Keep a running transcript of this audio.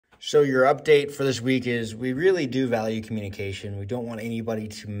So your update for this week is we really do value communication. We don't want anybody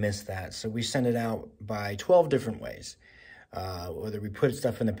to miss that. So we send it out by 12 different ways. Whether we put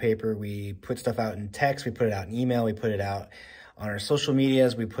stuff in the paper, we put stuff out in text, we put it out in email, we put it out on our social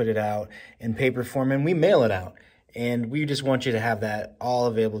medias, we put it out in paper form, and we mail it out. And we just want you to have that all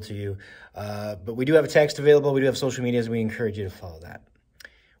available to you. But we do have a text available. We do have social medias. We encourage you to follow that.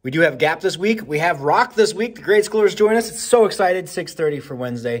 We do have Gap this week. We have Rock this week. The grade schoolers join us. It's so excited. 6:30 for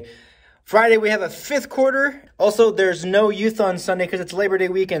Wednesday. Friday, we have a fifth quarter. Also, there's no youth on Sunday because it's Labor Day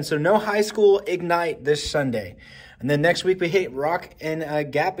weekend. So no high school Ignite this Sunday. And then next week, we hit Rock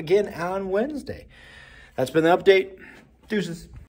and Gap again on Wednesday. That's been the update. Deuces.